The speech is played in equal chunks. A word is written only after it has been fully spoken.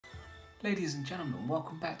Ladies and gentlemen,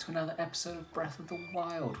 welcome back to another episode of Breath of the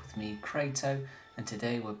Wild with me, Krayto, and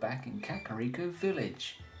today we're back in Kakariko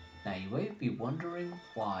Village. Now you may be wondering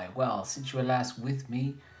why. Well, since you were last with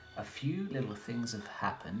me, a few little things have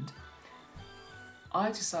happened. I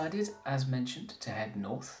decided, as mentioned, to head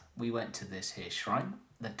north. We went to this here shrine,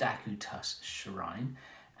 the Dakutas Shrine.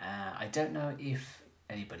 I don't know if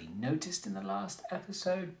anybody noticed in the last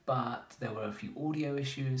episode, but there were a few audio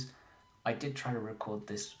issues. I did try to record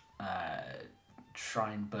this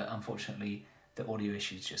shrine, but unfortunately the audio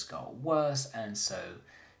issues just got worse, and so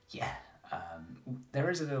yeah,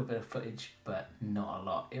 there is a little bit of footage but not a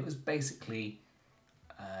lot. It was basically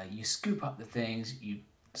you scoop up the things, you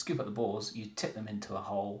scoop up the balls, you tip them into a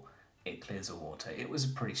hole, it clears the water. It was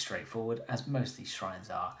pretty straightforward, as most of these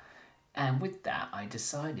shrines are, and with that I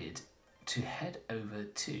decided to head over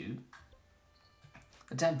to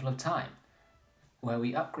the Temple of Time, where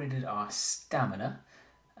we upgraded our stamina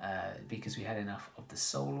because we had enough of the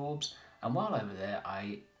soul orbs. And while over there,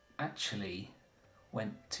 I actually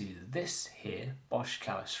went to this here,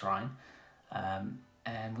 Boschkala Shrine,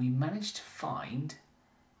 and we managed to find,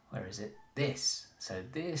 where is it? This. So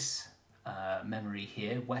this memory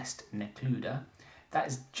here, West Nekluda, that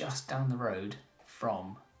is just down the road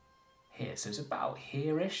from here. So it's about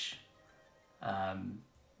here-ish.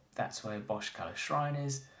 That's where Boschkala Shrine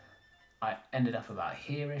is. I ended up about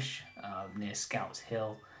here-ish, near Scouts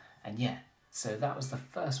Hill, and yeah, so that was the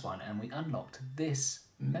first one, and we unlocked this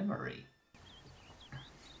memory.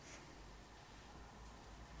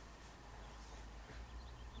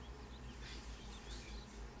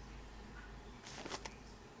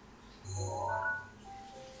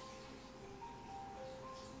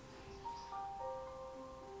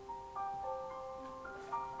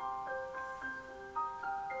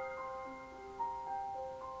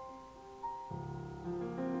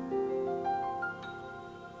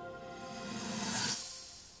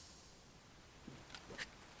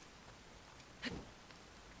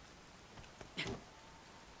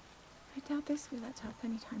 I doubt this will let up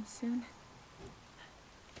anytime soon.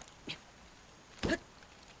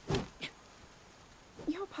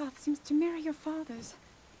 Your path seems to mirror your father's.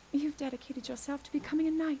 You've dedicated yourself to becoming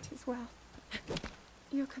a knight as well.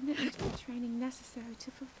 Your commitment to the training necessary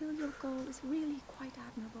to fulfill your goal is really quite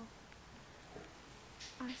admirable.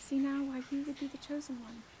 I see now why you would be the chosen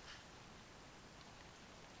one.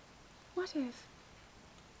 What if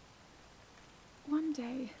one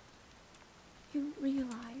day you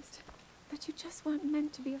realized that you just weren't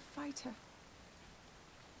meant to be a fighter?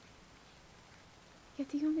 Yet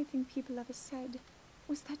the only thing people ever said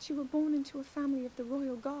was that you were born into a family of the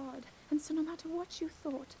Royal Guard, and so no matter what you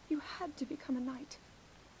thought, you had to become a knight.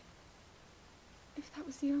 If that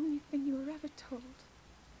was the only thing you were ever told,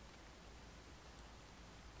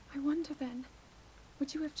 I wonder then,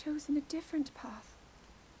 would you have chosen a different path?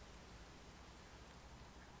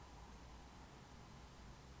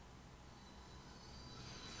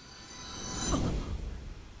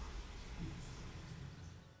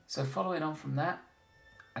 So following on from that,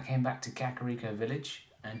 I came back to Kakariko Village,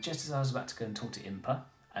 and just as I was about to go and talk to Impa,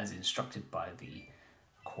 as instructed by the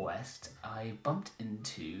quest, I bumped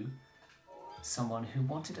into someone who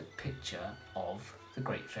wanted a picture of the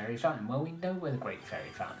Great Fairy Fountain. Well, we know where the Great Fairy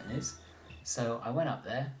Fountain is, so I went up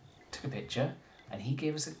there, took a picture, and he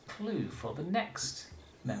gave us a clue for the next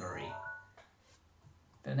memory.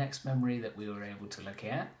 The next memory that we were able to look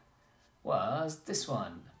at was this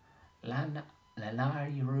one,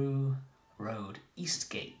 Lanariru Road,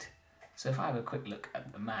 Eastgate. So if I have a quick look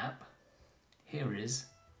at the map, here is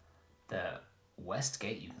the West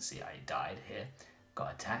Gate. You can see I died here,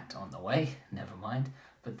 got attacked on the way, never mind,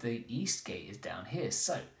 but the East Gate is down here.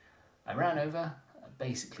 So I ran over,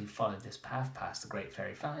 basically followed this path past the Great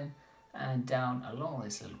Fairy Fountain and down along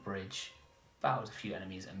this little bridge, battled a few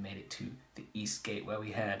enemies and made it to the East Gate, where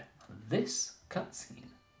we had this cutscene.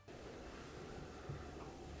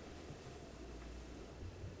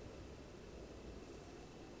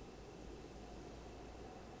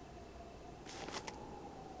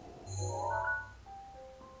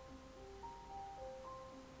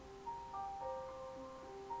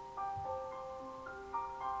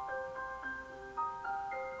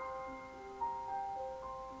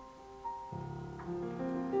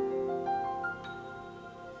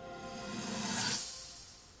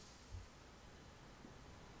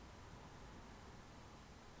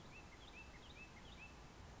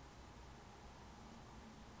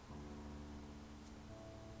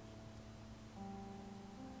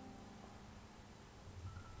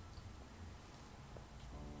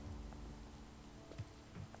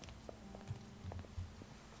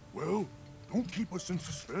 Well, don't keep us in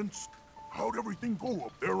suspense. How'd everything go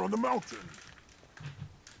up there on the mountain?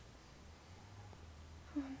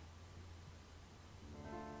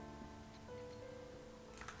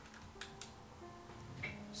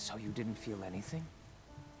 So you didn't feel anything?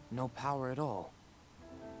 No power at all?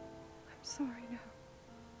 I'm sorry, no.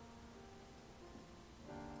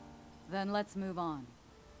 Then let's move on.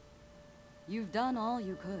 You've done all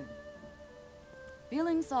you could.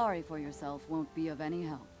 Feeling sorry for yourself won't be of any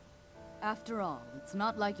help. After all, it's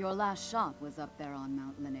not like your last shot was up there on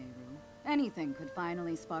Mount Lanayru. Anything could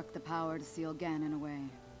finally spark the power to seal Ganon away.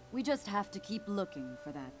 We just have to keep looking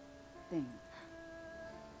for that thing.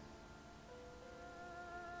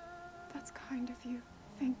 That's kind of you.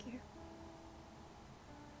 Thank you.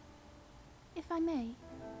 If I may,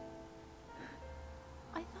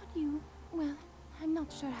 I thought you... well, I'm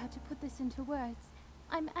not sure how to put this into words.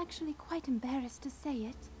 I'm actually quite embarrassed to say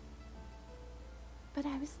it. But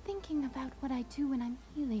I was thinking about what I do when I'm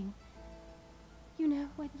healing. You know,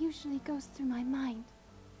 what usually goes through my mind.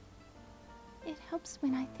 It helps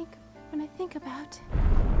when I think about...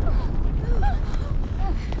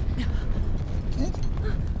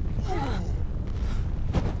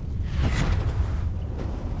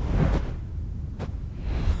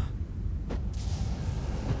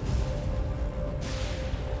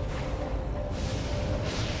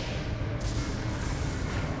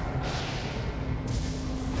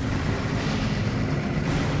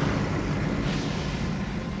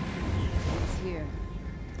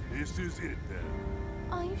 This is it, then.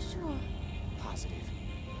 Are you sure? Positive.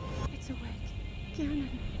 It's awake. Ganon.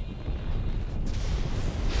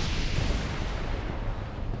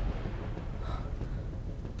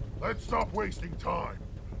 Let's stop wasting time.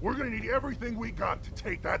 We're gonna need everything we got to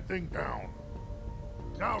take that thing down.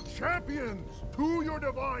 Now, champions, to your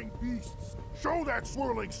divine beasts, show that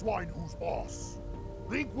swirling swine who's boss.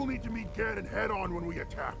 Link will need to meet Ganon head-on when we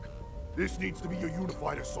attack. This needs to be a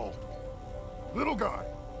unified assault. Little guy,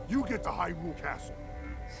 you get to Hyrule Castle.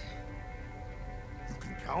 You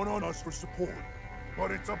can count on us for support,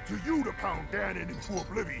 but it's up to you to pound Ganon into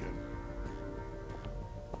oblivion.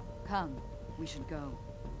 Come, we should go.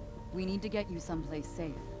 We need to get you someplace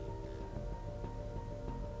safe.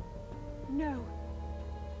 No.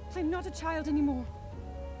 I'm not a child anymore.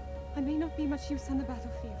 I may not be much use on the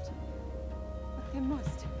battlefield. But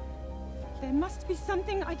there must be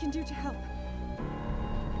something I can do to help.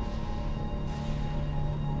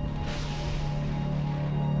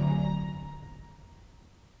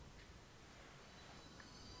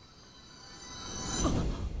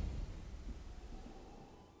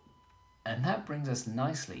 And that brings us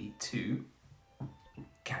nicely to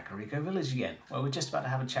Kakariko Village again, where we're just about to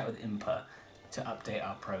have a chat with Impa to update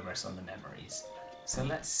our progress on the memories. So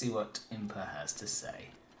let's see what Impa has to say.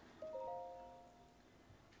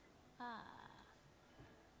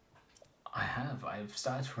 I've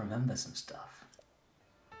started to remember some stuff.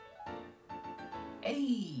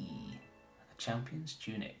 Hey! A champion's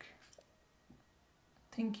tunic.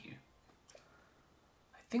 Thank you.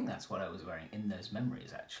 I think that's what I was wearing in those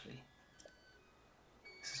memories, actually.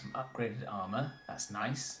 This is some upgraded armor. That's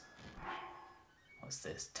nice. What's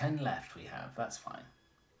this? 10 left we have. That's fine.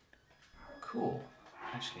 Cool.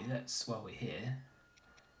 Actually, while we're here.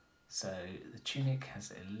 So the tunic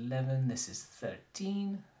has 11. This is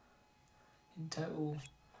 13 in total.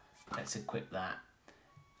 Let's equip that.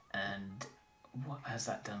 And what has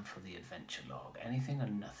that done for the adventure log? Anything or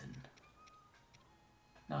nothing?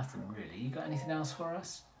 Nothing really. You got anything else for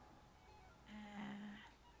us?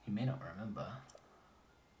 You may not remember.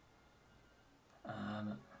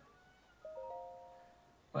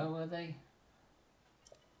 Where were they?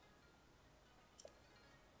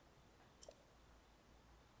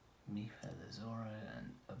 Mifa the Zoro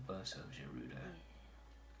and Roberto of Gerudo.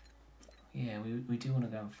 Yeah, we do want to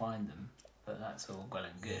go and find them, but that's all well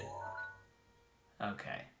and good.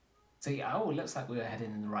 Okay. So yeah, oh, it looks like we're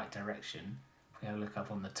heading in the right direction. If we have a look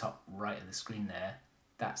up on the top right of the screen there,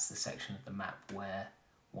 that's the section of the map where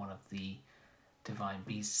one of the divine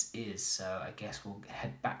beasts is. So I guess we'll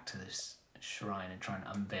head back to this shrine and try and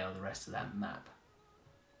unveil the rest of that map.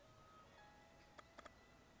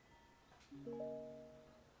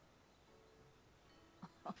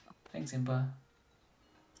 Thanks, Impa.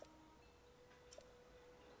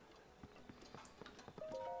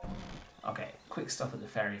 Okay, quick stop at the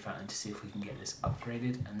fairy fountain to see if we can get this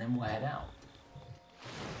upgraded, and then we'll head out.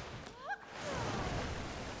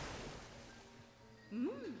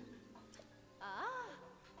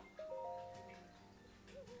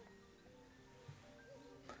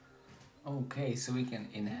 Okay, so we can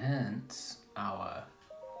enhance our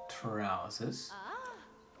trousers.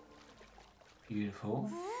 Beautiful.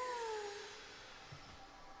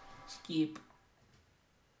 Yep.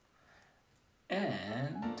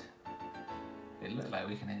 And it looked like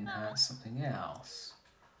we can enhance something else.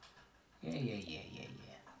 Yeah. You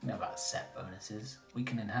know about set bonuses. We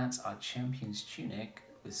can enhance our champion's tunic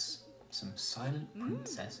with some silent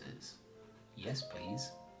princesses. Yes,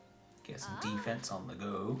 please. Get some defense on the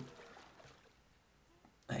go.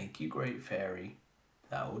 Thank you, Great Fairy.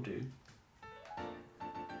 That will do.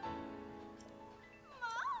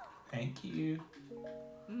 Thank you.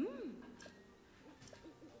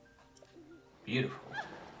 Beautiful.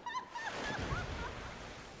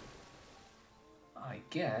 I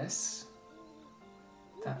guess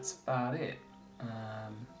that's about it.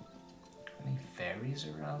 Any fairies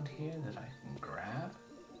around here that I can grab?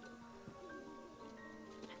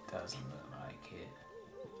 Doesn't look like it.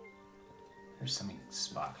 There's something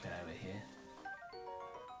sparkling over here.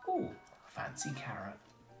 Ooh, fancy carrot.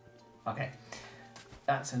 Okay,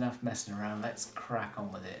 that's enough messing around. Let's crack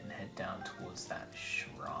on with it and head down towards that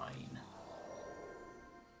shrine.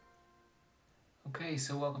 Okay,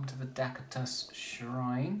 so welcome to the Dakatus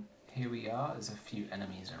Shrine. Here we are. There's a few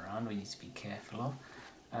enemies around we need to be careful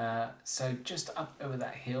of. So just up over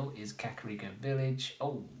that hill is Kakariko Village.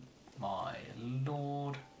 Oh my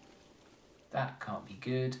lord. That can't be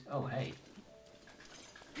good. Oh hey.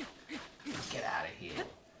 Get out of here.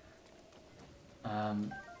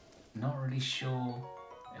 Not really sure.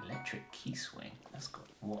 Electric key swing. That's got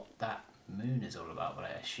what that moon is all about, but I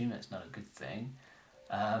assume it's not a good thing.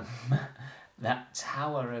 That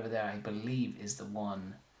tower over there, I believe, is the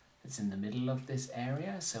one that's in the middle of this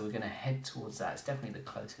area. So we're going to head towards that. It's definitely the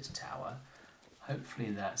closest tower.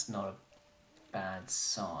 Hopefully that's not a bad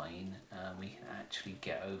sign. We can actually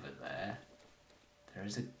get over there. There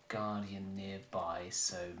is a guardian nearby,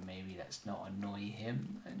 so maybe let's not annoy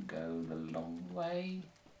him and go the long way.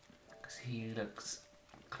 Because he looks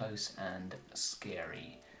close and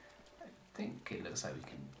scary. I think it looks like we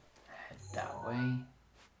can head that way.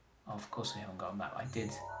 Oh, of course we haven't got a map. I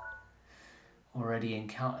did already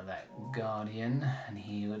encounter that guardian and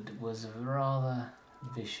he was rather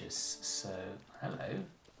vicious. So, hello.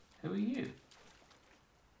 Who are you?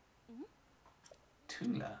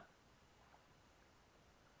 Tula.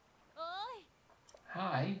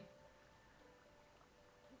 Hi.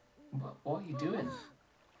 What are you doing?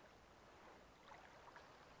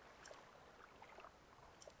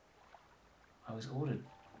 I was ordered.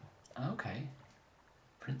 Okay.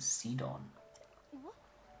 Prince Sidon.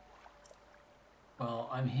 Well,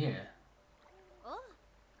 I'm here.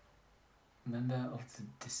 Member of the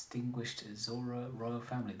distinguished Zora royal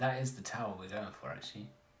family. That is the tower we're going for, actually.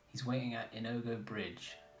 He's waiting at Inogo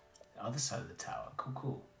Bridge. The other side of the tower.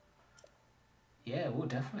 Cool. Yeah, we'll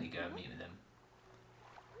definitely go and meet with him.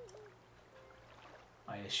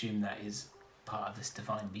 I assume that is part of this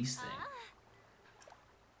Divine Beast thing.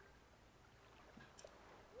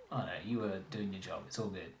 Oh no, you were doing your job. It's all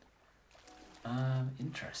good.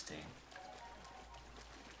 Interesting.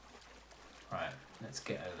 Right, let's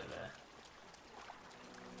get over there.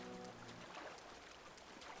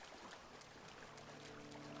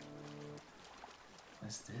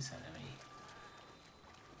 Where's this enemy?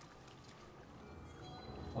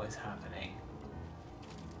 What is happening?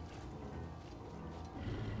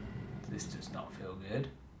 This does not feel good.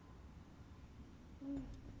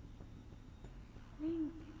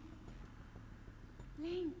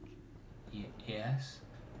 Link, Yes?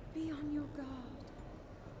 be on your guard.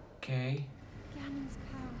 Okay. Ganon's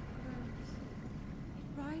power grows. It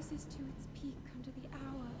rises to its peak under the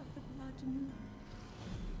hour of the blood moon.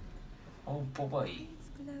 Oh boy. Its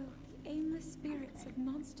glow, the aimless spirits of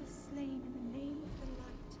monsters slain in the name of the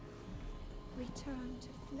light return to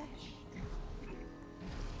flesh.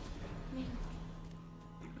 Link,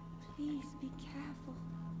 please be careful.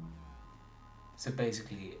 So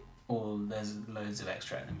basically, there's loads of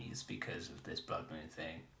extra enemies because of this blood moon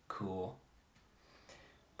thing. Cool.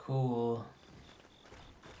 Whoa.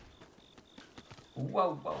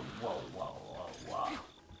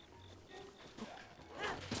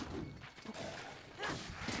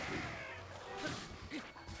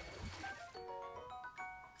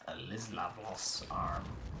 A Lizlavlos arm.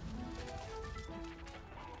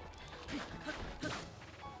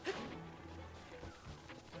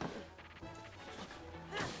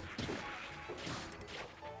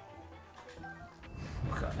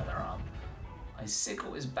 We've got another arm. My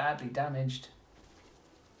sickle is badly damaged.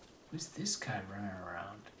 Who's this guy running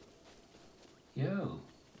around? Yo.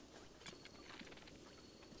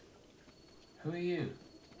 Who are you?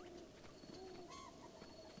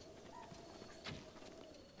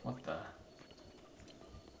 What the?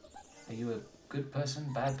 Are you a good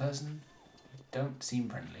person, bad person? You don't seem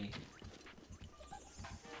friendly.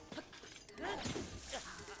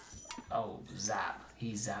 Oh, zap.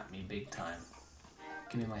 He zapped me big time.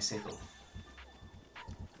 Give me my sickle.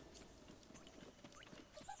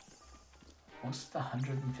 What's the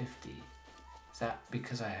 150? Is that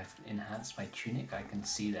because I have enhanced my tunic? I can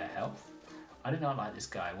see their health? I do not like this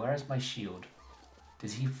guy. Where is my shield?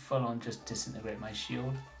 Does he full on just disintegrate my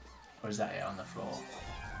shield? Or is that it on the floor?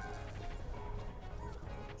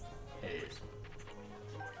 It is.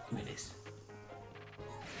 Give me this.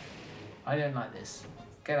 I don't like this.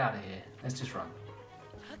 Get out of here. Let's just run.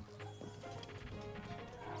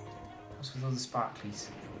 What's with all the sparklies?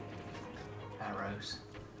 Arrows.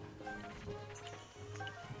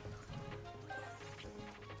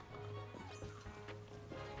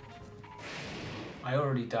 I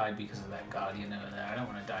already died because of that guardian over there. I don't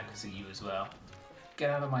want to die because of you as well.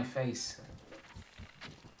 Get out of my face.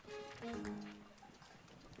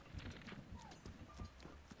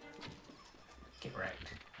 Get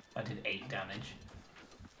wrecked. I did 8 damage.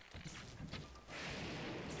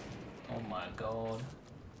 Oh my god.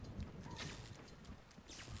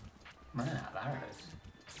 I'm running out of arrows.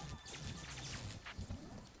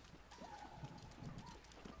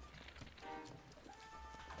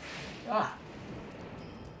 Ah!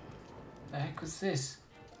 The heck was this?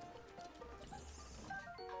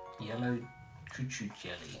 Yellow choo-choo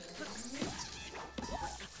jelly.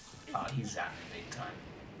 Oh, he's at me big time.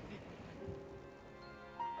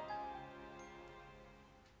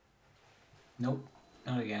 Nope,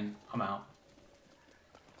 not again. I'm out.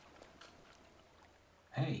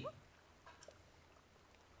 Hey.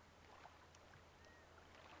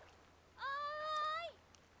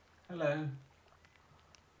 Hello.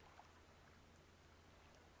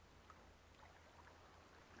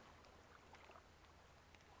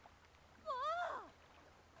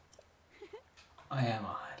 I am a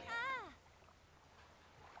Hylian.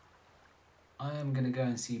 I am gonna go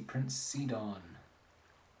and see Prince Sidon.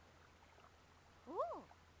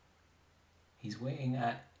 He's waiting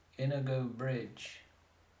at Inigo Bridge.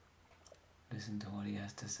 Listen to what he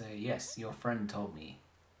has to say. Yes, your friend told me.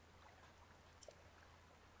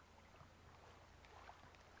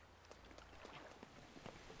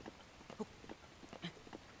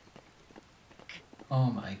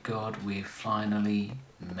 Oh my god, we've finally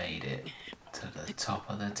made it to the top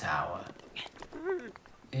of the tower.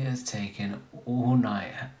 It has taken all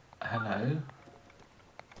night. Hello?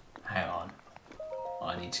 Hang on.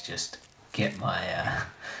 I need to just get my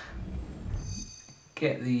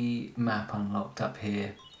get the map unlocked up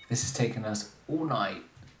here. This has taken us all night,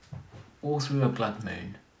 all through a blood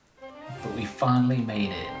moon, but we finally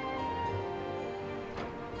made it.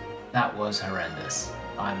 That was horrendous.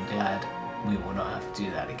 I'm glad we will not have to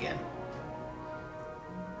do that again.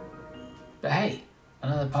 But hey,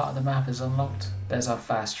 another part of the map is unlocked. There's our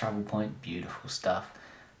fast travel point. Beautiful stuff.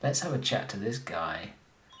 Let's have a chat to this guy.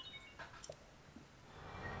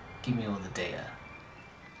 Give me all the data.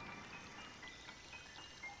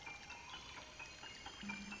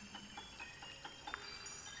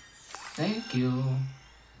 Thank you.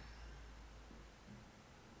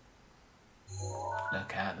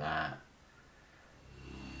 Look at that.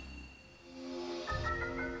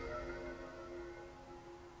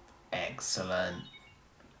 Excellent.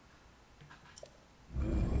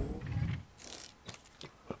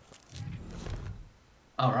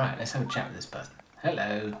 Alright, let's have a chat with this person.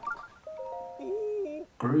 Hello.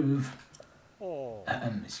 Groove.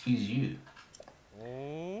 Excuse you.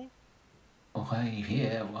 Oh, why are you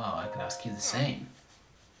here? Well, I could ask you the same.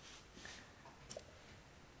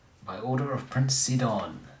 By order of Prince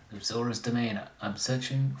Sidon, of Zora's domain, I'm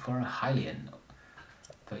searching for a Hylian.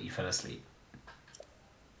 But you fell asleep.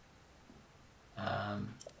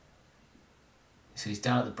 So he's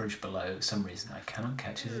down at the bridge below. For some reason, I cannot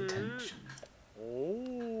catch his attention.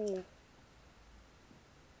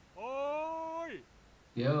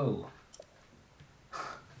 Yo.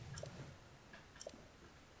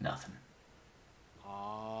 Nothing.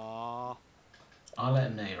 I'll let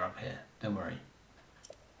him know you're up here. Don't worry.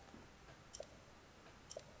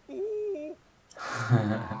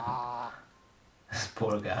 This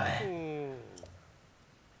poor guy.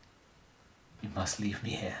 You must leave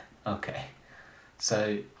me here. Okay.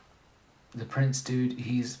 So, the prince dude,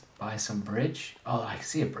 he's by some bridge. Oh, I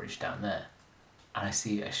see a bridge down there. And I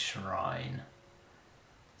see a shrine.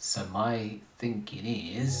 So my thinking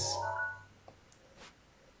is,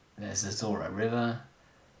 there's the Zora River.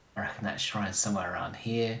 I reckon that shrine's somewhere around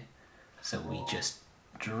here. So we just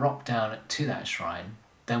drop down to that shrine.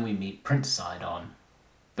 Then we meet Prince Sidon.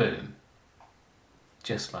 Boom.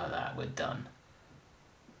 Just like that, we're done.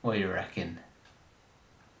 What do you reckon?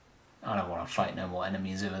 I don't want to fight no more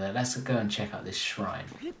enemies over there. Let's go and check out this shrine.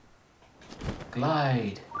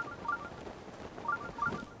 Glide.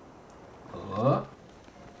 Oh.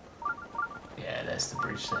 Yeah, there's the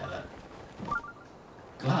bridge there, look.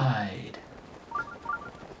 Glide.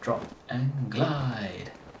 Drop and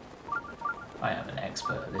glide. I am an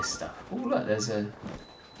expert at this stuff. Oh, look, there's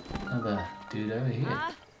another dude over here.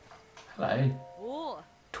 Hello.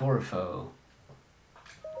 Torifo.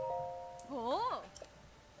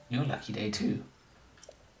 Your lucky day too.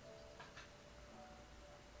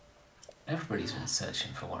 Everybody's been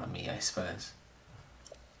searching for one of me, I suppose.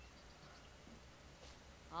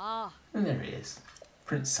 And there he is.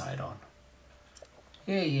 Prince Sidon.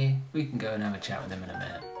 Yeah, we can go and have a chat with him in a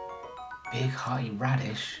minute. Big hearty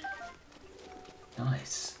radish.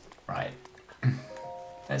 Nice. Right.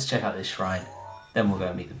 Let's check out this shrine. Then we'll go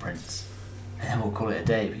and meet the prince. And then we'll call it a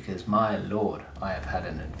day because, my lord, I have had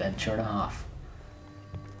an adventure and a half.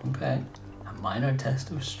 Okay. A minor test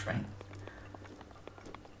of strength.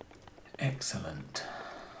 Excellent.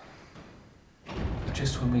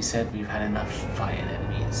 Just when we said we've had enough fighting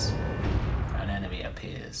enemies, an enemy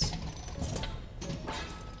appears.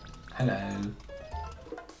 Hello.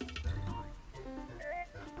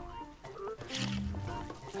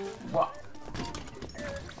 What?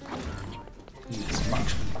 He's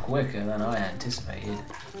much quicker than I anticipated.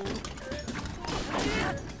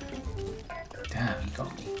 Damn, he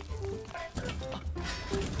got me.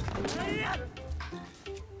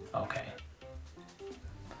 Okay.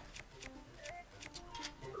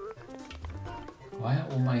 Why are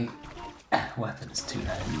all my weapons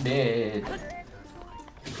two-handed?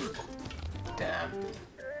 Damn.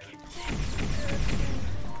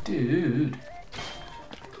 Dude.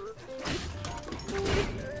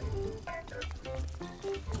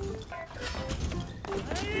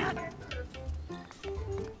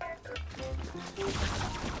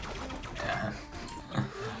 Damn.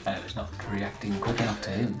 I was not reacting quick enough to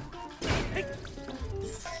him.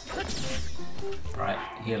 Right,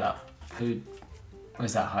 heal up. Food.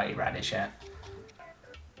 Where's that hearty radish at?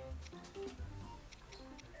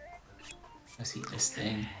 Let's eat this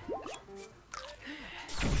thing.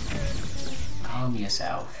 Calm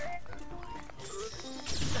yourself.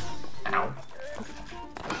 Ow.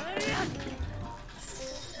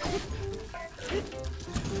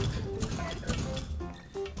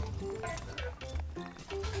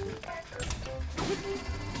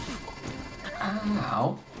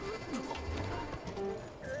 Ow.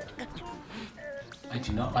 I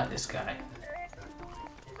do not like this guy.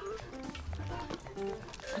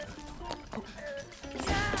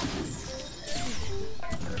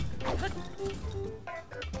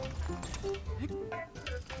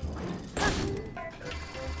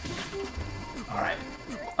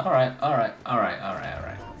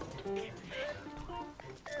 Alright.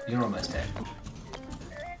 You're almost dead.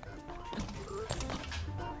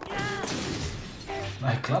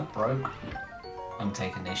 My club broke. I'm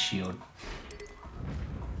taking this shield.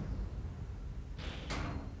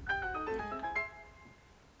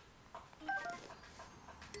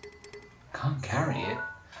 Can't carry it.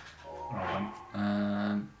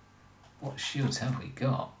 What shields have we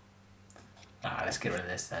got? Let's get rid of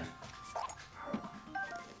this then.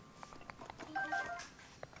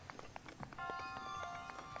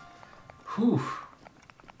 Whew.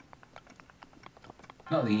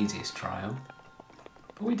 Not the easiest trial,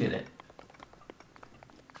 but we did it.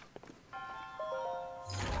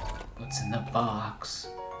 What's in the box?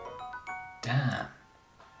 Damn.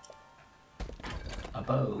 A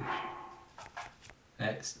bow.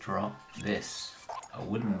 Let's drop this. A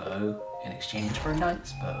wooden bow in exchange for a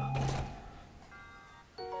knight's bow.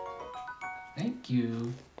 Thank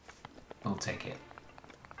you. We'll take it.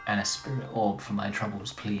 And a spirit orb for my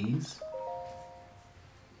troubles, please.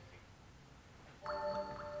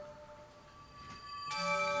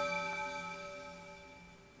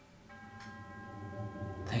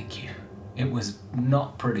 Thank you. It was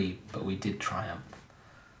not pretty, but we did triumph.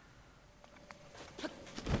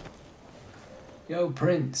 Yo,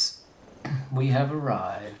 Prince. We have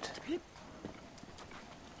arrived.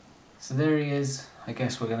 So there he is. I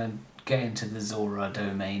guess we're going to get into the Zora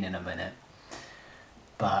domain in a minute.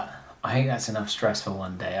 But I think that's enough stress for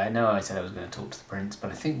one day. I know I said I was going to talk to the prince, but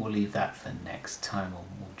I think we'll leave that for next time. We'll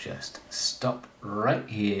just stop right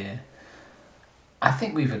here. I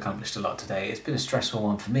think we've accomplished a lot today. It's been a stressful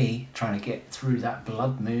one for me, trying to get through that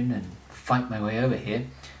blood moon and fight my way over here.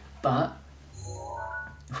 But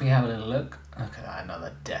if we have a little look at that,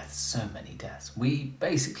 another death, so many deaths. We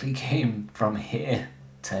basically came from here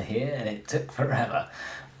to here and it took forever.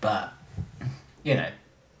 But, you know,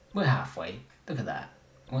 we're halfway. Look at that.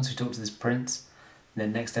 Once we talk to this prince,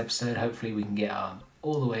 then next episode, hopefully we can get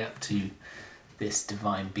all the way up to this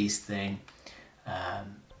divine beast thing.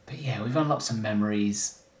 But yeah, we've unlocked some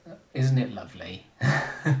memories. Isn't it lovely?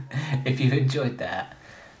 If you've enjoyed that,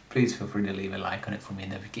 please feel free to leave a like on it for me,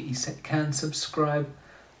 and don't forget you can subscribe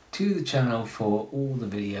to the channel for all the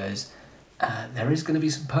videos. There is going to be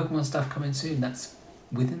some Pokemon stuff coming soon. That's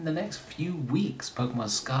within the next few weeks. Pokemon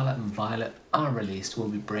Scarlet and Violet are released. We'll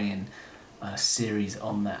be bringing a series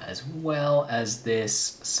on that, as well as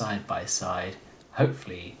this side by side.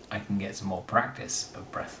 Hopefully I can get some more practice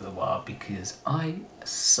of Breath of the Wild, because I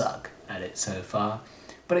suck at it so far,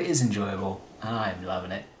 but it is enjoyable and I'm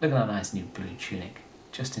loving it. Look at that nice new blue tunic,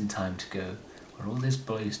 just in time to go where all this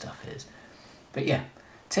blue stuff is. But yeah,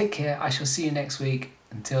 take care. I shall see you next week.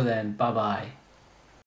 Until then, bye bye.